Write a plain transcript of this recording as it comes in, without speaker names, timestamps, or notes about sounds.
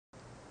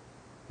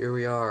Here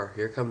we are.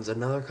 Here comes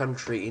another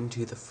country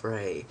into the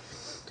fray.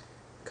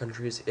 The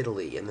country is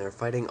Italy, and they're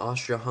fighting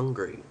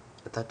Austria-Hungary.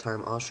 At that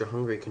time,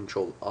 Austria-Hungary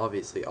controlled,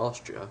 obviously,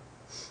 Austria,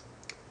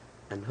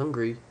 and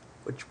Hungary,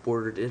 which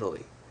bordered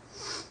Italy.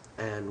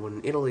 And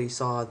when Italy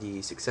saw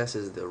the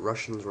successes the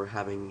Russians were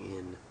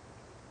having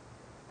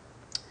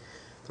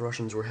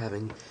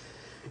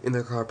in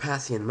their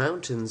Carpathian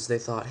Mountains, they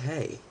thought,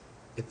 hey,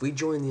 if we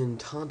join the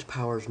Entente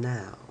powers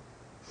now,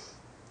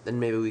 then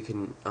maybe we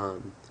can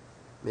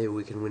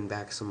win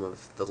back some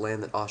of the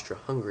land that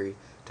Austria-Hungary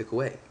took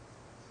away.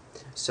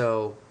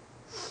 So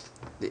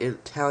the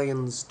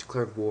Italians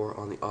declared war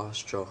on the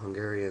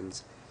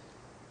Austro-Hungarians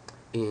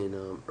in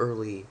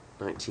early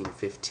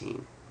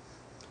 1915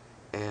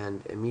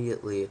 and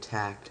immediately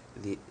attacked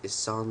the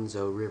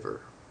Isonzo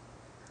River.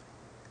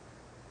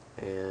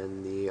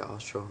 And the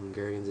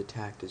Austro-Hungarians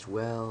attacked as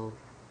well.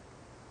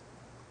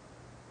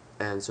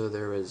 And so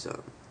there was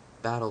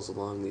battles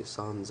along the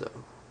Isonzo.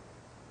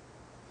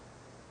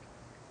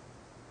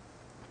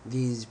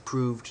 These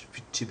proved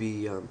to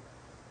be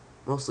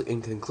mostly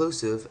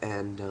inconclusive,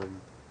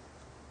 and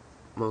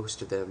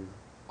most of them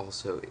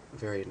also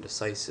very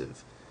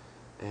indecisive,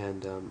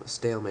 and a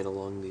stalemate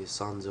along the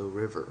Isonzo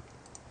River.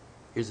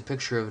 Here's a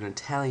picture of an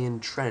Italian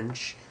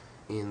trench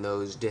in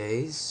those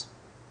days.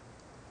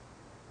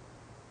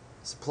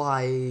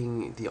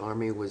 Supplying the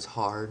army was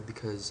hard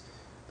because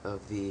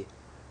of the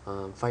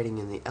fighting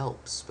in the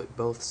Alps, but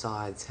both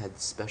sides had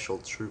special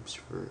troops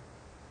for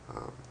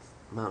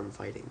mountain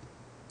fighting.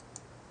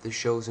 This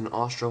shows an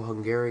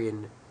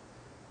Austro-Hungarian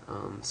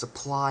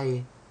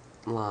supply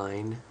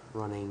line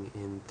running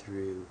in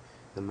through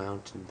the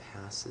mountain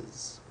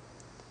passes.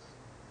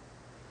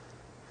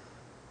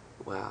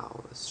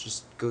 Wow, this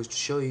just goes to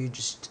show you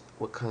just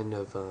what kind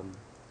of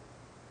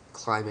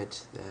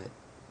climate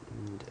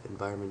and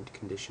environment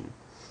condition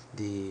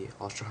the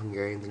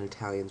Austro-Hungarians and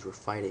Italians were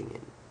fighting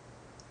in.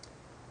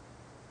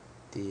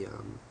 The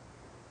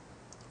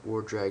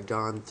war dragged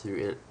on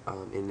through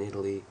in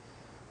Italy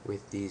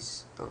with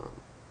these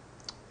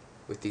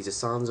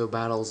Isonzo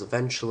battles.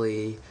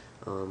 Eventually,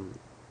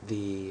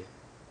 the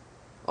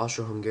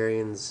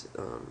Austro-Hungarians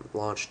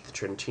launched the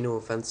Trentino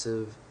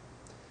offensive,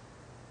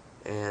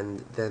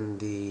 and then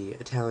the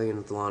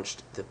Italians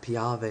launched the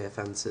Piave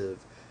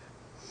offensive,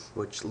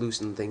 which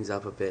loosened things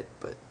up a bit.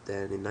 But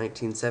then in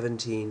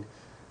 1917,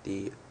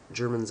 the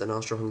Germans and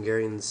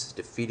Austro-Hungarians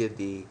defeated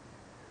the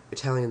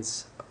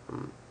Italians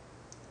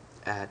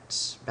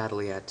at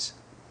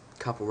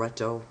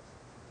Caporetto,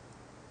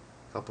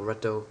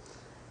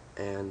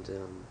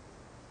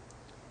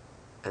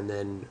 and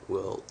then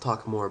we'll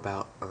talk more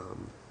about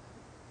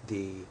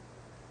the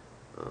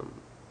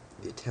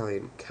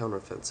Italian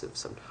counteroffensive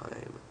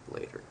sometime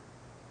later.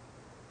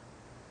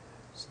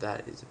 So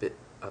that is a bit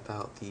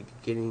about the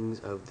beginnings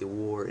of the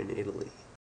war in Italy.